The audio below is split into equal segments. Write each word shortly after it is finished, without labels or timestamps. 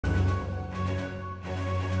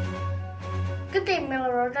Good day,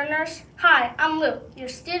 Miller Roadrunners. Hi, I'm Luke, your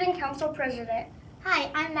Student Council President. Hi,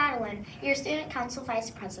 I'm Madeline, your Student Council Vice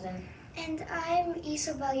President. And I'm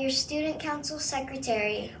Isabel, your Student Council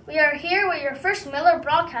Secretary. We are here with your first Miller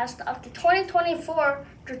broadcast of the 2024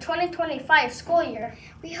 through 2025 school year.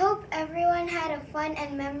 We hope everyone had a fun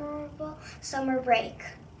and memorable summer break.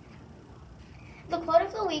 The quote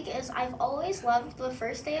of the week is, I've always loved the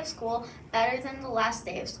first day of school better than the last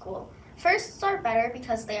day of school. Firsts are better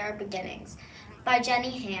because they are beginnings, by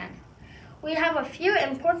Jenny Han. We have a few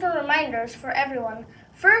important reminders for everyone.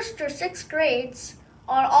 First through sixth grades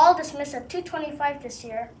are all dismissed at 2:25 this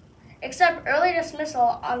year, except early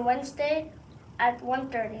dismissal on Wednesday at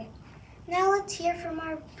 1:30. Now let's hear from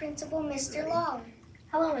our principal, Mr. Long.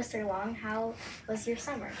 Hello, Mr. Long. How was your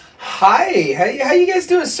summer? Hi, how you guys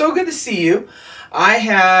doing? So good to see you. I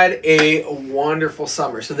had a wonderful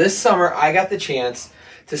summer. So this summer, I got the chance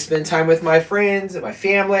to spend time with my friends and my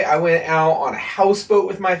family. I went out on a houseboat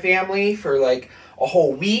with my family for like a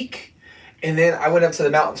whole week. And then I went up to the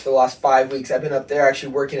mountains for the last 5 weeks. I've been up there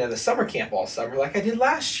actually working at a summer camp all summer like I did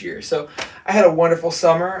last year. So I had a wonderful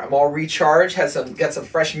summer. I'm all recharged, got some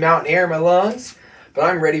fresh mountain air in my lungs. But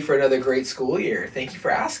I'm ready for another great school year. Thank you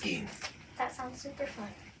for asking. That sounds super fun.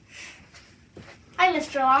 Hi,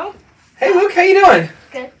 Mr. Long. Hey, Luke, how you doing?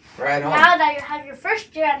 Good. Right on. Now that you have your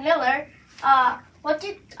first year at Miller,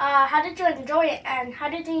 how did you enjoy it, and how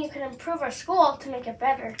do you think you can improve our school to make it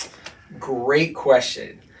better? Great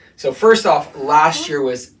question. So first off, last year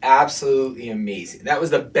was absolutely amazing. That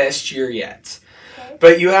was the best year yet. Okay.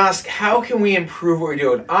 But you ask, how can we improve what we're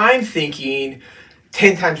doing? I'm thinking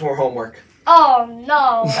 10 times more homework. Oh,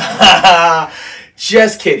 no.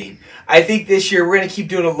 Just kidding. I think this year we're going to keep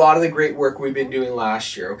doing a lot of the great work we've been doing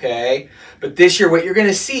last year, okay? But this year what you're going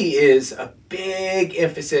to see is a big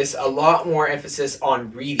emphasis, a lot more emphasis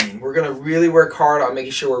on reading. We're going to really work hard on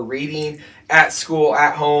making sure we're reading at school,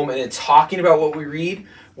 at home, and then talking about what we read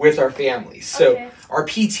with our families. So Okay. Our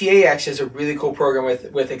PTA actually has a really cool program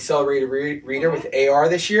with Accelerated Reader with AR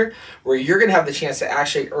this year, where you're going to have the chance to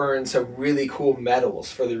actually earn some really cool medals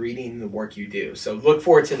for the reading and the work you do. So look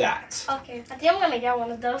forward to that. Okay, I think I'm going to get one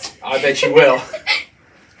of those. I bet you will.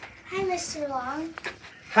 Hi, Mr. Long.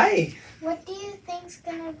 Hi. What do you think's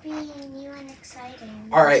gonna be new and exciting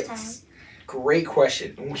All right. this time? Great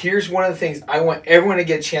question. Here's one of the things I want everyone to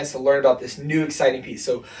get a chance to learn about this new exciting piece.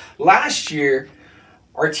 So last year,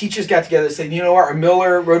 our teachers got together and said, you know what, our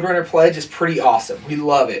Miller Roadrunner Pledge is pretty awesome. We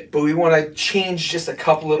love it, but we want to change just a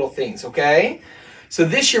couple little things, okay? So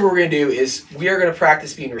this year what we're going to do is we are going to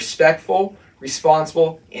practice being respectful,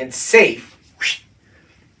 responsible, and safe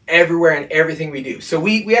everywhere and everything we do. So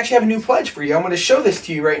we actually have a new pledge for you. I'm going to show this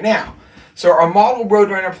to you right now. So our model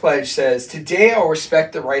Roadrunner Pledge says, today I'll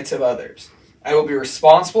respect the rights of others. I will be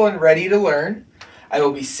responsible and ready to learn. I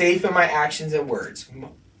will be safe in my actions and words.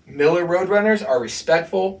 Miller Roadrunners are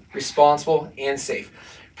respectful, responsible, and safe.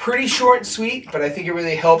 Pretty short and sweet, but I think it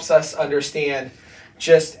really helps us understand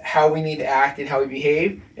just how we need to act and how we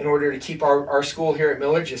behave in order to keep our school here at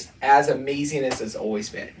Miller just as amazing as it's always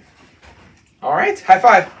been. All right, high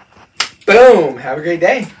five. Boom. Have a great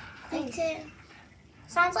day. Me too.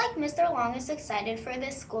 Sounds like Mr. Long is excited for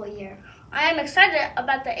this school year. I am excited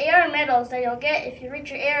about the AR medals that you'll get if you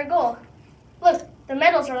reach your AR goal. Look, the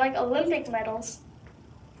medals are like Olympic medals.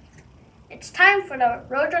 It's time for the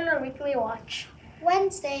Roadrunner Weekly Watch.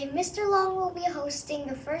 Wednesday, Mr. Long will be hosting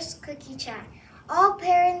the first cookie chat. All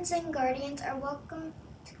parents and guardians are welcome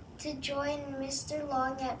to join Mr.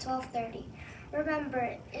 Long at 12:30.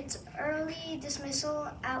 Remember, it's early dismissal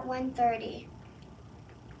at 1:30.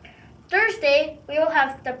 Thursday, we will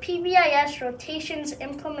have the PBIS rotations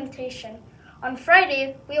implementation. On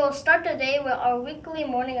Friday, we will start the day with our weekly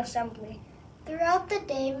morning assembly. Throughout the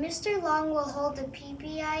day, Mr. Long will hold the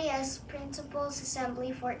PBIS Principals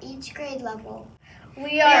Assembly for each grade level.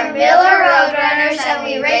 We are Miller Roadrunners and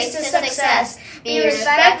we race to success. Be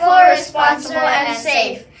respectful, responsible, and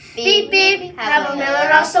safe. Beep, beep. Have a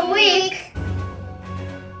Miller awesome week.